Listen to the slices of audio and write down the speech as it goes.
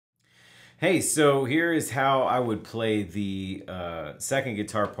Hey, so here is how I would play the second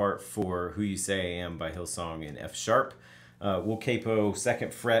guitar part for Who You Say I Am by Hillsong in F sharp. We'll capo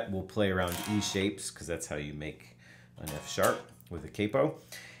second fret, we'll play around E shapes because that's how you make an F sharp with a capo.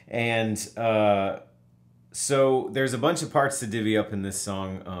 And so there's a bunch of parts to divvy up in this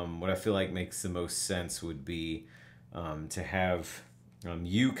song. What I feel like makes the most sense would be to have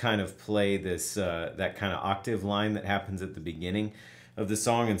you kind of play this that kind of octave line that happens at the beginning of the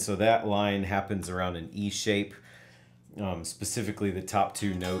song, and so that line happens around an E shape, specifically the top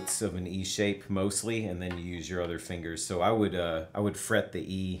two notes of an E shape mostly, and then you use your other fingers. So I would fret the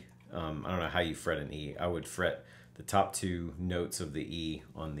E. I don't know how you fret an E. I would fret the top two notes of the E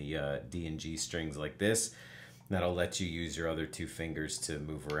on the D and G strings like this. That'll let you use your other two fingers to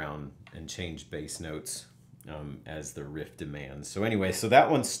move around and change bass notes as the riff demands. So anyway, so that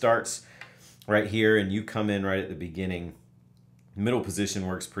one starts right here, and you come in right at the beginning. Middle position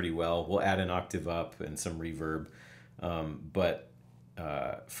works pretty well. We'll add an octave up and some reverb. But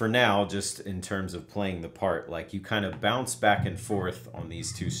for now, just in terms of playing the part, like you kind of bounce back and forth on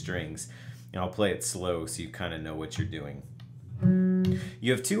these two strings. And I'll play it slow so you kind of know what you're doing.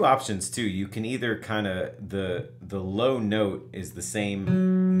 You have two options too. You can either kind of, the low note is the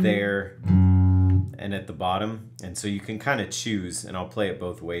same there and at the bottom. And so you can kind of choose, and I'll play it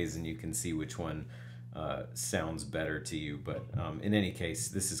both ways and you can see which one sounds better to you. But in any case,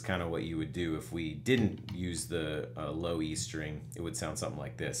 this is kind of what you would do if we didn't use the low E string. It would sound something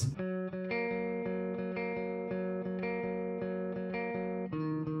like this.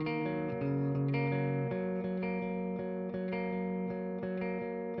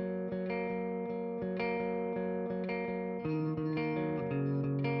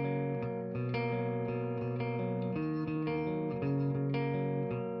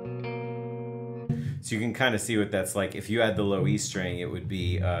 So you can kind of see what that's like. If you had the low E string, it would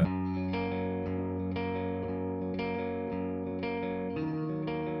be so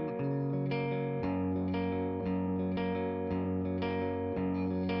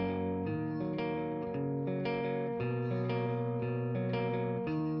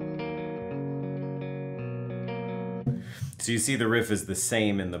you see the riff is the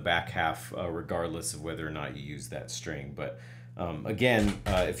same in the back half, regardless of whether or not you use that string. But again,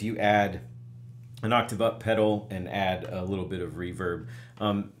 if you add an octave up pedal and add a little bit of reverb,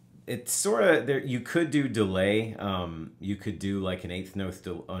 it's sort of there. You could do delay. You could do like an eighth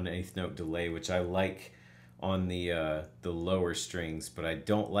note delay, which I like on the lower strings, but I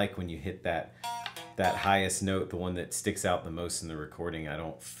don't like when you hit that highest note, the one that sticks out the most in the recording. I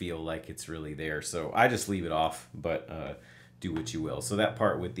don't feel like it's really there, so I just leave it off. But do what you will. So that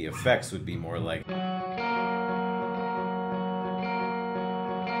part with the effects would be more like.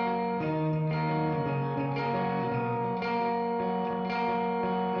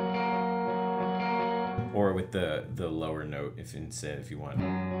 Or with the lower note, if you want.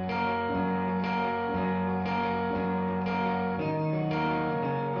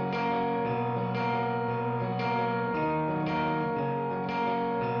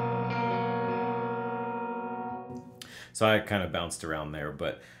 So I kind of bounced around there,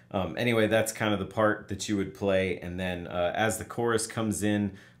 but anyway, that's kind of the part that you would play. And then as the chorus comes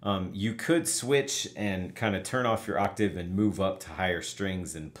in, you could switch and kind of turn off your octave and move up to higher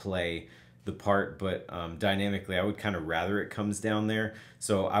strings and play the part, but dynamically I would kind of rather it comes down there.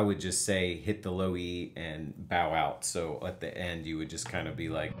 So I would just say hit the low E and bow out. So at the end you would just kind of be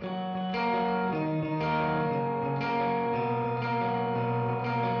like.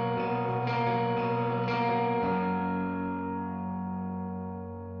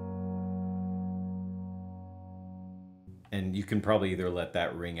 And you can probably either let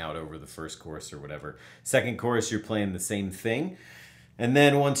that ring out over the first chorus or whatever. Second chorus, you're playing the same thing. And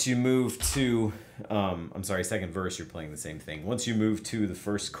then once you move to, second verse, you're playing the same thing. Once you move to the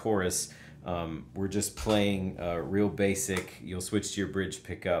first chorus, we're just playing real basic. You'll switch to your bridge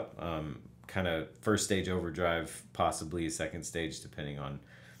pickup, kind of first stage overdrive, possibly a second stage, depending on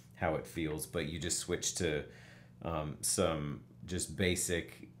how it feels. But you just switch to some just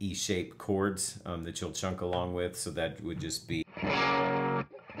basic E-shaped chords that you'll chunk along with. So that would just be.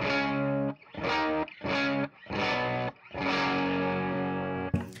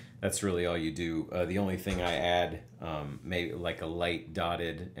 That's really all you do. The only thing I add, maybe like a light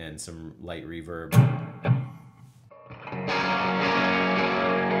dotted and some light reverb.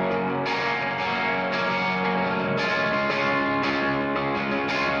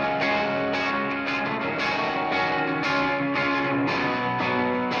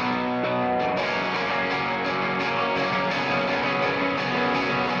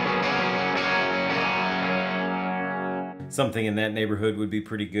 something in that neighborhood would be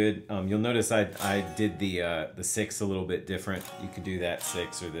pretty good. You'll notice I did the 6 a little bit different. You could do that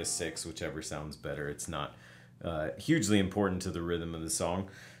 6 or this 6, whichever sounds better. It's not hugely important to the rhythm of the song.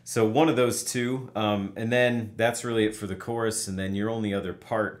 So one of those two, and then that's really it for the chorus. And then your only other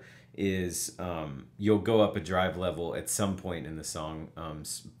part is you'll go up a drive level at some point in the song,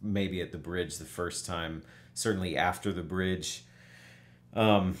 maybe at the bridge the first time, certainly after the bridge.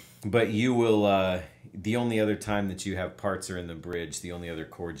 But you will, the only other time that you have parts are in the bridge. The only other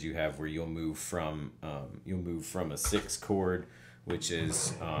chords you have where you'll move from a 6 chord, which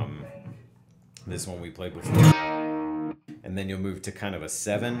is this one we played before, and then you'll move to kind of a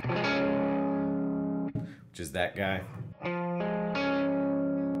 7, which is that guy,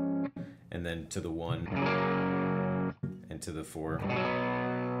 and then to the 1 and to the 4.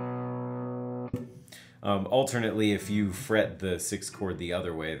 Alternately, if you fret the 6 chord the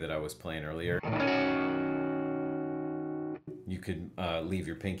other way that I was playing earlier, you could leave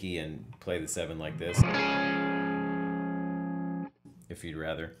your pinky and play the 7 like this, if you'd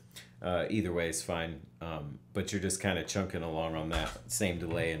rather. Either way is fine, but you're just kind of chunking along on that same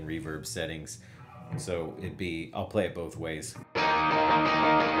delay and reverb settings. So it'd be, I'll play it both ways.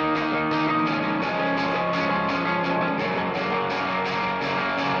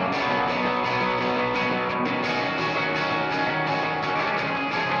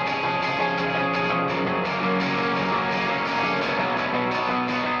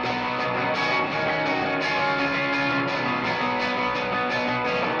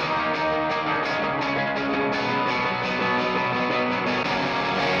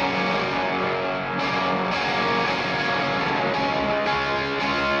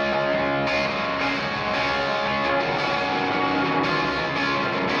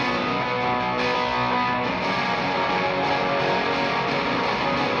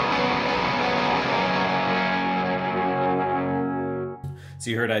 So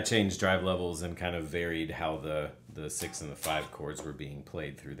you heard I changed drive levels and kind of varied how the 6 and the 5 chords were being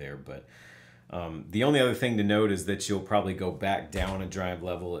played through there. But the only other thing to note is that you'll probably go back down a drive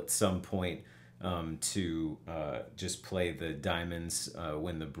level at some point to just play the diamonds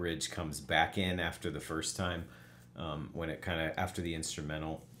when the bridge comes back in after the first time. When it kind of, after the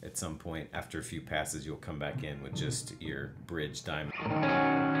instrumental, at some point, after a few passes, you'll come back in with just your bridge diamond.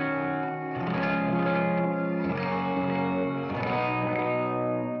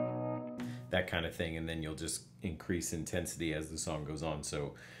 That kind of thing, and then you'll just increase intensity as the song goes on.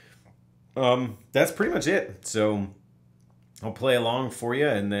 So that's pretty much it. So I'll play along for you,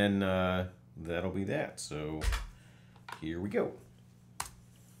 and then that'll be that. So here we go.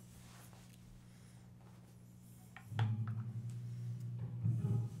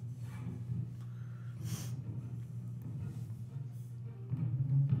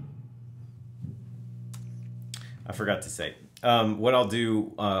 I forgot to say, what I'll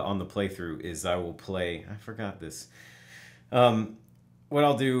do on the playthrough is I will play, I forgot this. What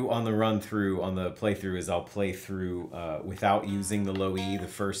I'll do on the run through, on the playthrough, is I'll play through without using the low E the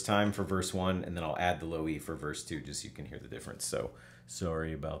first time for verse 1, and then I'll add the low E for verse 2, just so you can hear the difference. So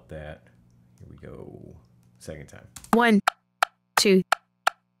sorry about that. Here we go. Second time. 1, 2,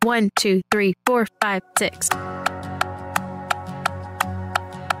 1, 2, 3, 4, 5, 6.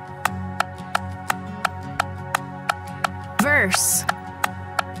 Verse.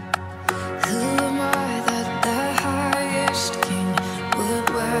 Who am I that the highest king would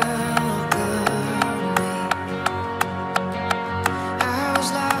welcome me? I was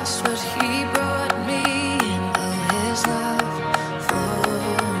lost, but he brought me in. Oh, his love for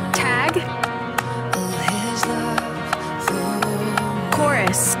me. Tag. Oh, his love for me.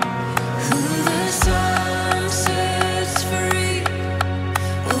 Chorus. Who the sun sets free,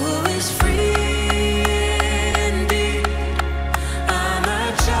 oh, is free indeed.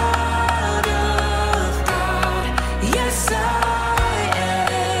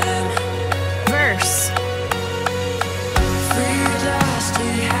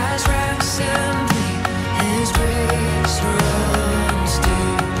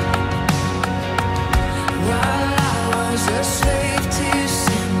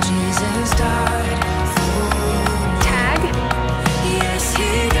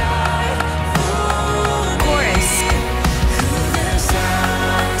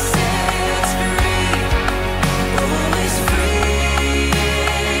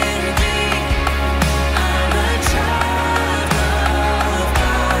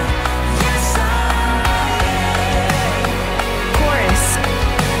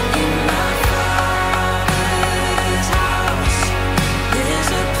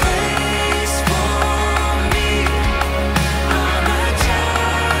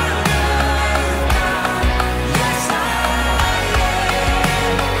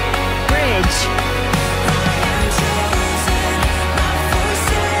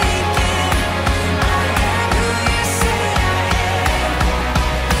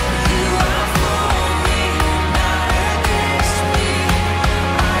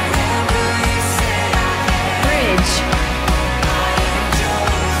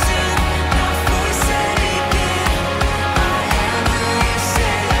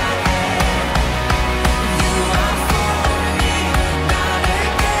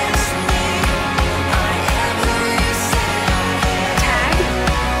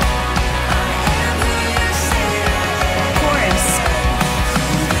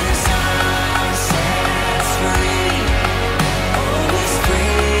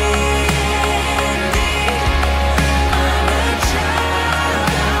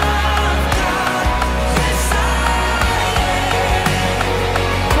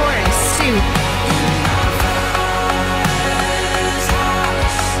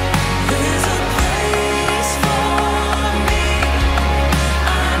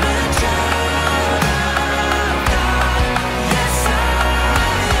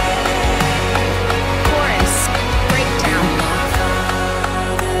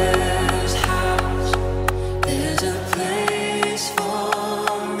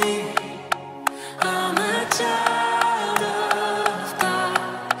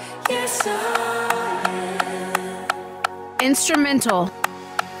 Instrumental.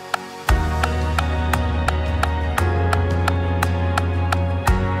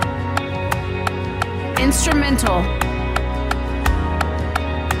 Instrumental.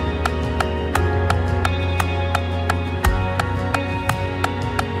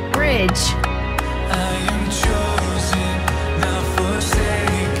 Bridge. I am chosen, not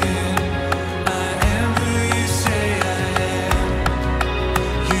forsaken. I am who you say I am.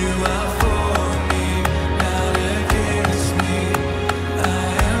 You are for me, not against me. I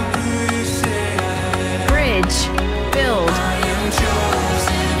am who you say I am. Bridge. Build. I am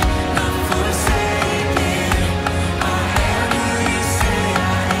chosen, not forsaken. I am who you say I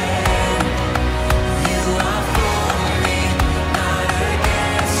am. You are for me, not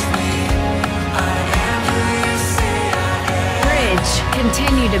against me. I am who you say I am. Bridge.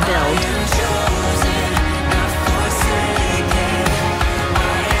 Continue to build. Chosen, not forsaken. I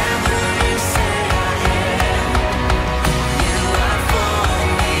am who you say I am. You are for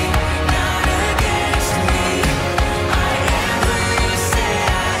me, not against me. I am who you say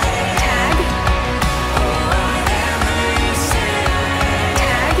I am. Tag. Oh, I am who you say I am.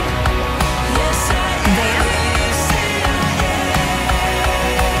 Tag. Yes, I am Vamp. who you say I am.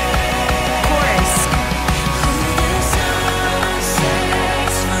 Chorus. Who the Son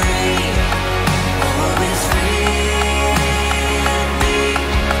sets free, oh, is free indeed.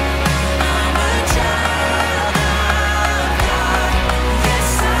 I'm a child of God.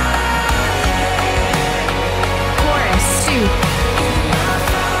 Yes, Chorus. 2. in my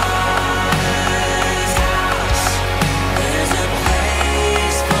Father's house, there's a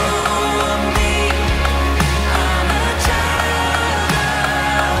place for me. I'm a child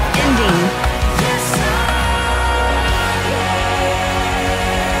of Ending. yes,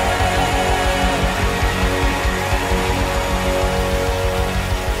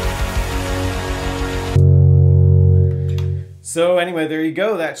 So anyway, there you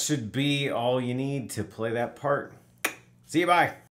go. That should be all you need to play that part. See you, bye.